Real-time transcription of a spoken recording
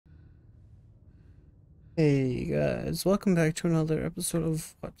Hey guys, welcome back to another episode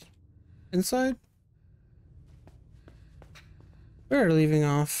of what? Inside? We're leaving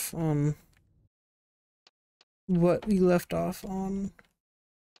off on what we left off on.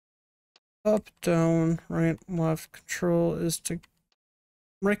 Up, down, right, left.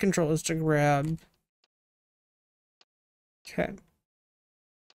 Right control is to grab. Okay.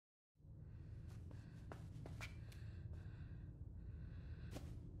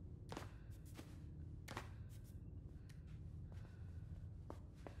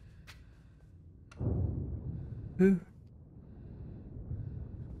 Ooh.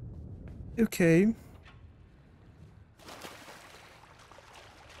 Okay.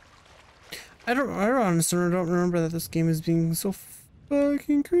 I honestly don't remember that this game is being so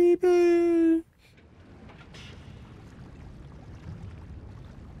fucking creepy.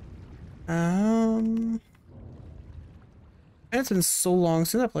 It's been so long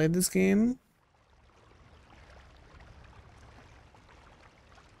since I played this game.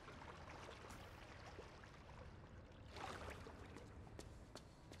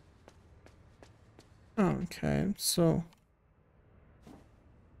 Okay, so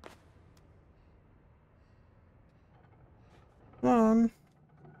come on.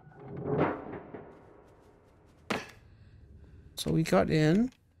 So we got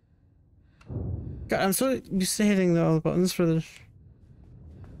in. God, I'm so used to hitting all the buttons for the.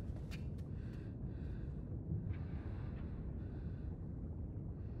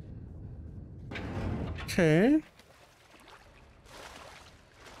 Okay.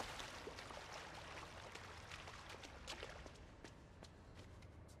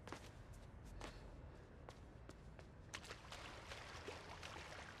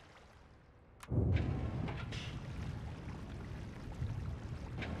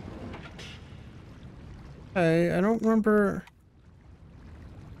 I don't remember.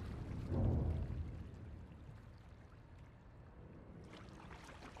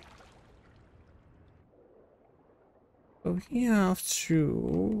 But we have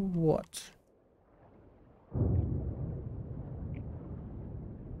to what?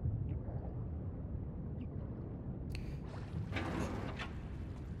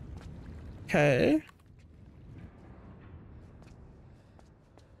 Okay.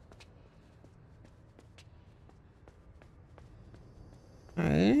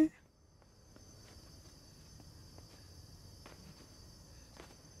 Okay.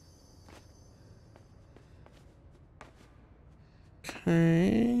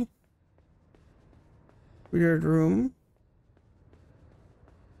 Okay. Weird room.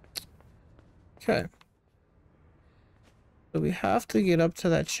 Okay. So we have to get up to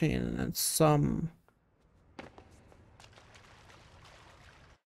that chain and it's some.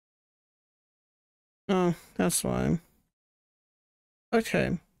 Oh, that's why.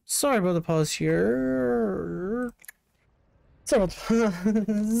 Okay. Sorry about the pause here. Sorry about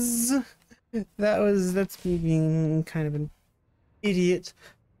the pause. That's me being kind of an idiot.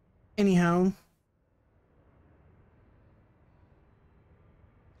 Anyhow.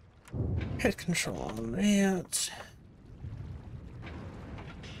 Head control on that.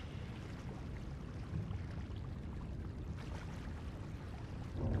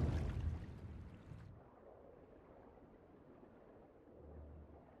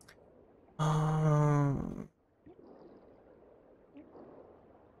 Um,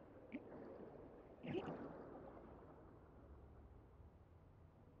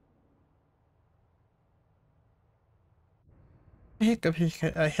 hiccup,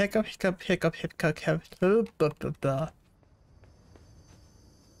 hiccup, hiccup, hiccup, hiccup, hiccup, hiccup,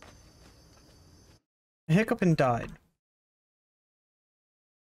 hiccup and died.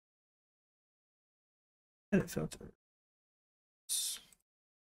 Edit filter.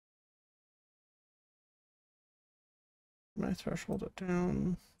 My threshold it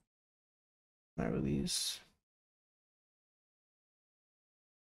down. My release.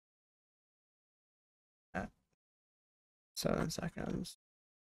 At 7 seconds.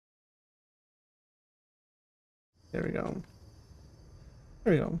 There we go.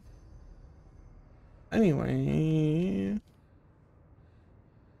 There we go. Anyway.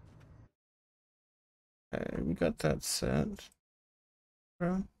 Okay, we got that set.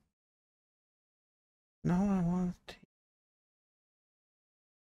 Bro. Now I want to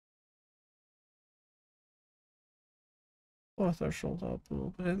pull our threshold up a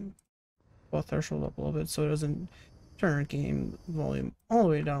little bit. Pull our threshold up a little bit so it doesn't turn our game volume all the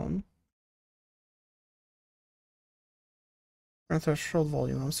way down. Our threshold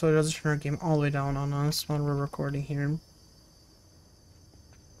volume so it doesn't turn our game all the way down on us when we're recording here.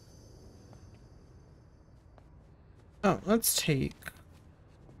 Oh, let's take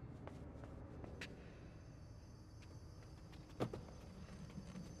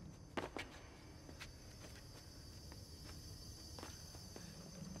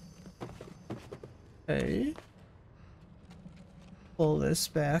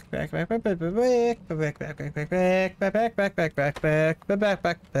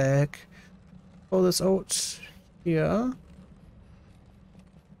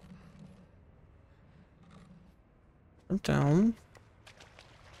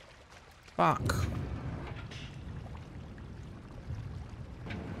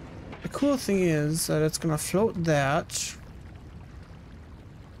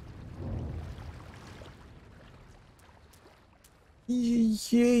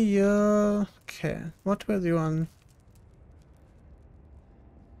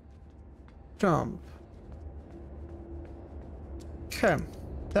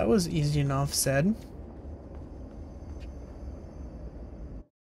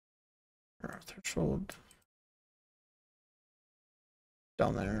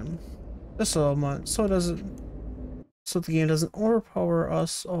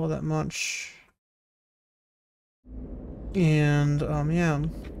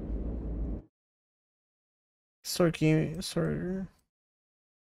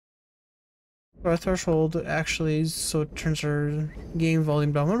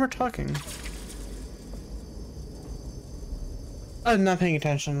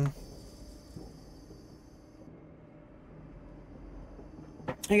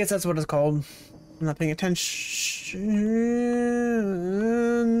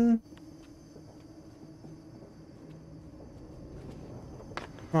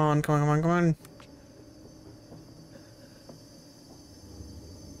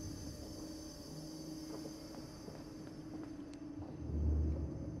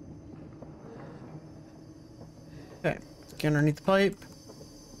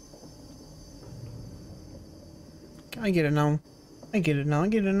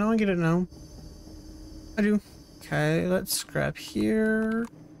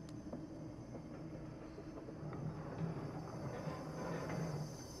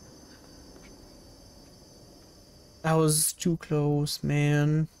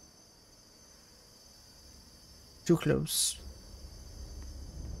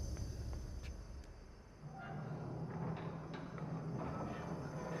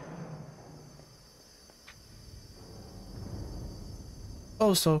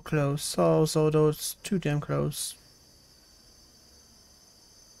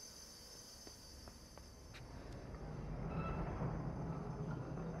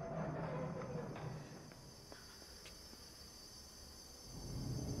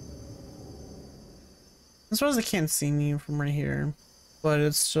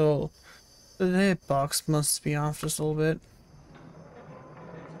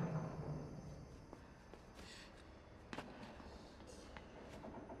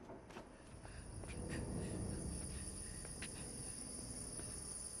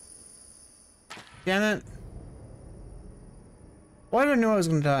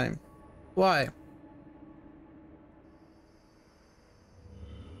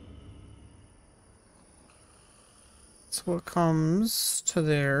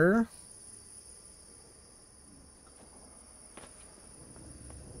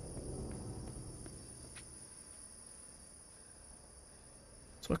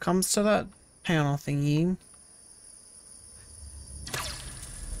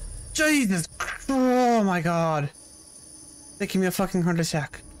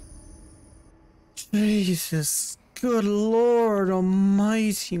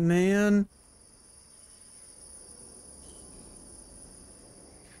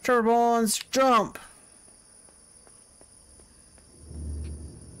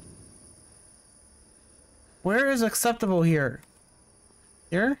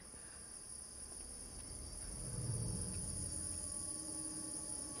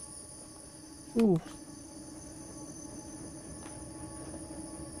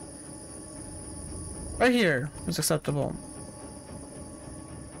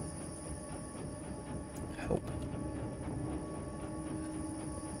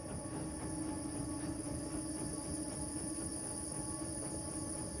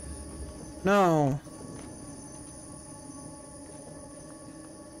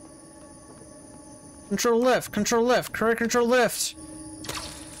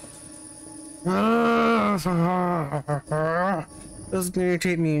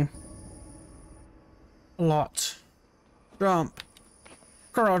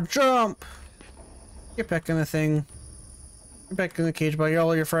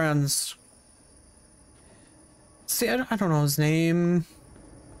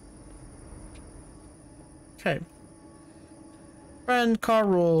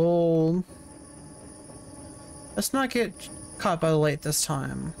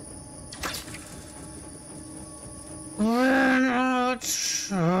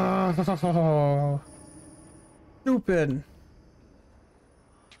Oh, stupid.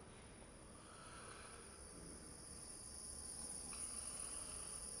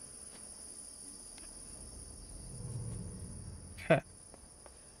 Okay.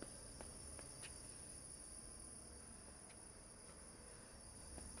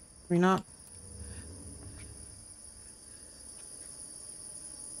 We not.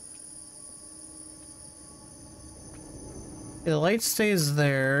 The light stays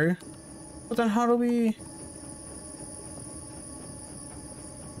there, but then how do we?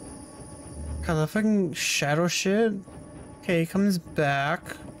 God, the fucking shadow shit. Okay, comes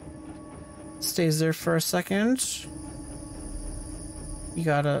back. Stays there for a second. You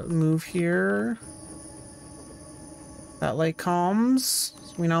gotta move here. That light calms.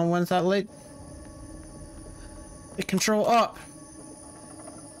 We know when's that light. The control up.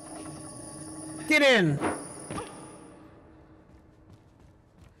 Get in.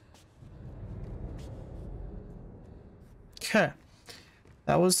 Okay.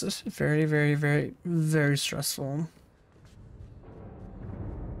 That was just very, very, very, very stressful.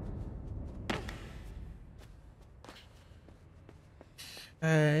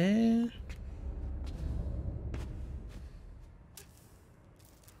 Okay.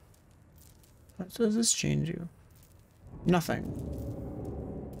 What does this change you? Nothing.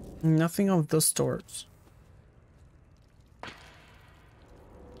 Nothing of the sorts.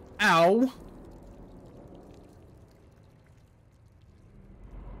 Ow!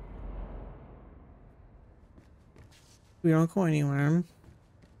 We don't go anywhere.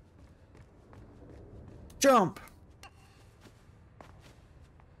 Jump!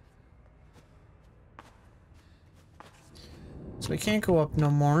 So we can't go up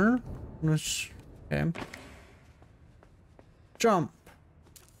no more. Which, okay. Jump!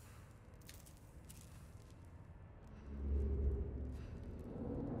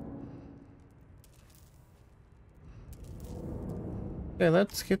 Okay,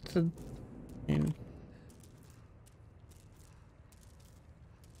 let's get the... in.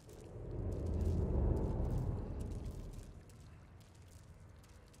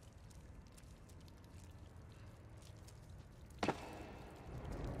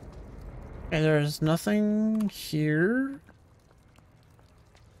 And there's nothing here.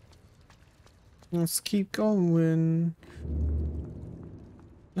 Let's keep going.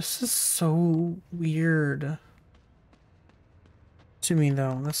 This is so weird to me,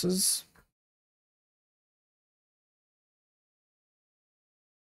 though. This is...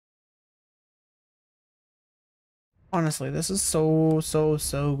 Honestly, this is so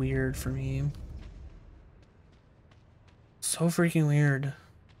weird for me. So freaking weird.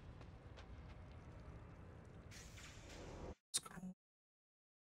 Let's go.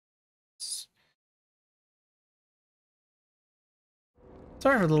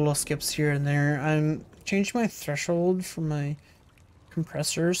 Sorry for the little skips here and there. I'm changing my threshold for my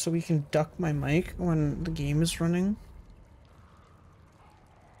compressor so we can duck my mic when the game is running.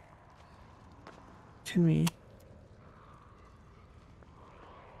 Can we?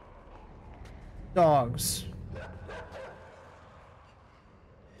 Dogs.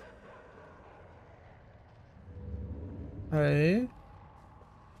 Hey.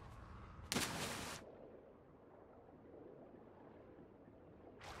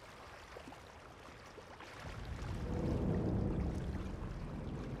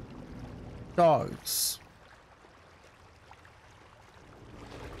 Dogs.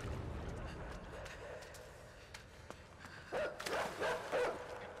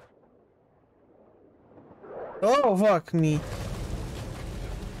 Oh, fuck me.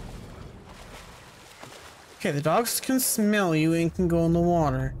 Okay, the dogs can smell you and can go in the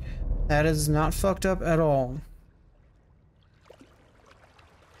water. That is not fucked up at all.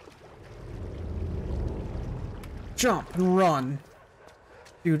 Jump and run.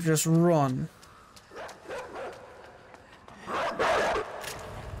 Dude, just run.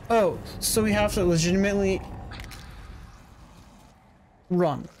 Oh, so we have to legitimately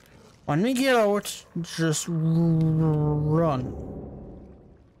run. When we get out, just run.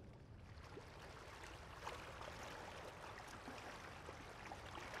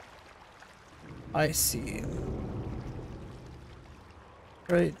 I see.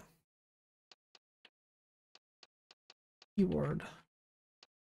 Right. Keyword.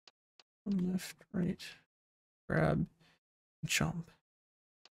 Left, right, grab, jump.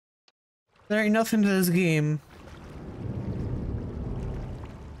 There ain't nothing to this game.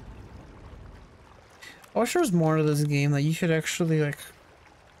 I wish there was more to this game that you could actually, like,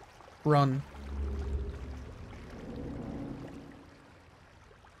 run.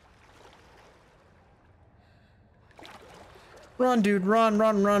 Run, dude, run,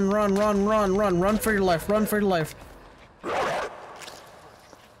 run, run, run, run, run, run, run for your life, run for your life.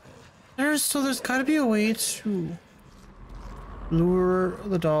 There's gotta be a way to lure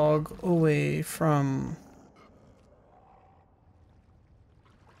the dog away from...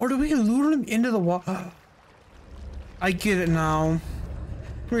 Or do we lure him into the water? I get it now.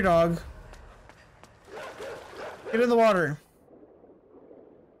 Come here, dog. Get in the water.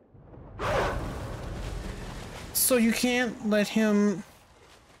 So you can't let him...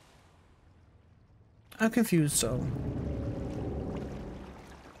 I'm confused, so...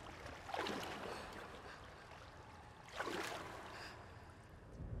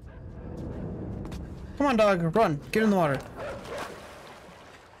 Come on, dog, run. Get in the water.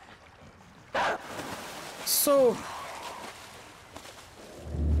 So...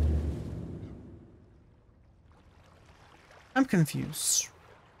 I'm confused.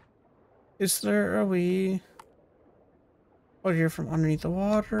 Is there a way... out here from underneath the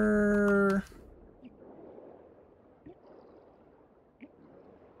water?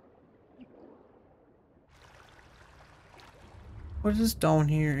 What is down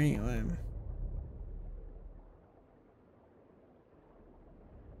here anyway?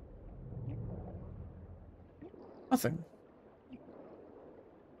 Nothing.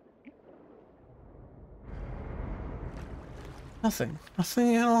 Nothing.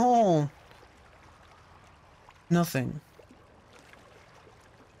 Nothing at all. Nothing.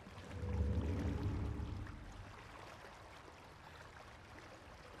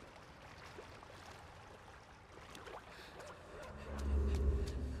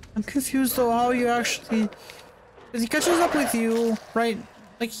 I'm confused though how you actually... Because he catches up with you, right?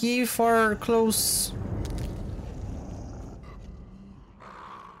 Like he far close...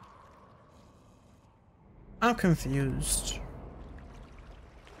 I'm confused.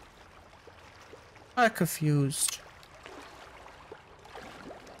 I'm confused.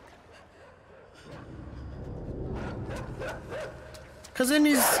 Cause then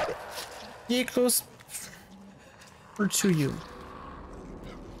he's close or to you.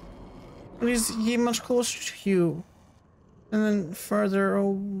 And he's much closer to you. And then farther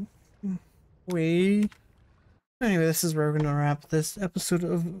away. Anyway, this is where we're gonna wrap this episode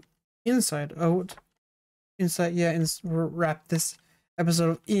of Inside Out. Inside, yeah, wrap this episode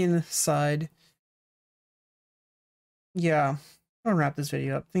of Inside. Yeah, I'll wrap this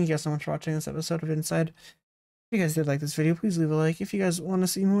video up. Thank you guys so much for watching this episode of Inside. If you guys did like this video, please leave a like. If you guys want to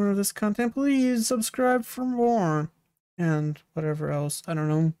see more of this content, please subscribe for more. And whatever else, I don't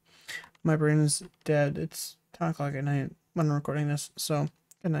know. My brain is dead. It's 10 o'clock at night when I'm recording this, so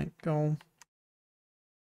good night. Go.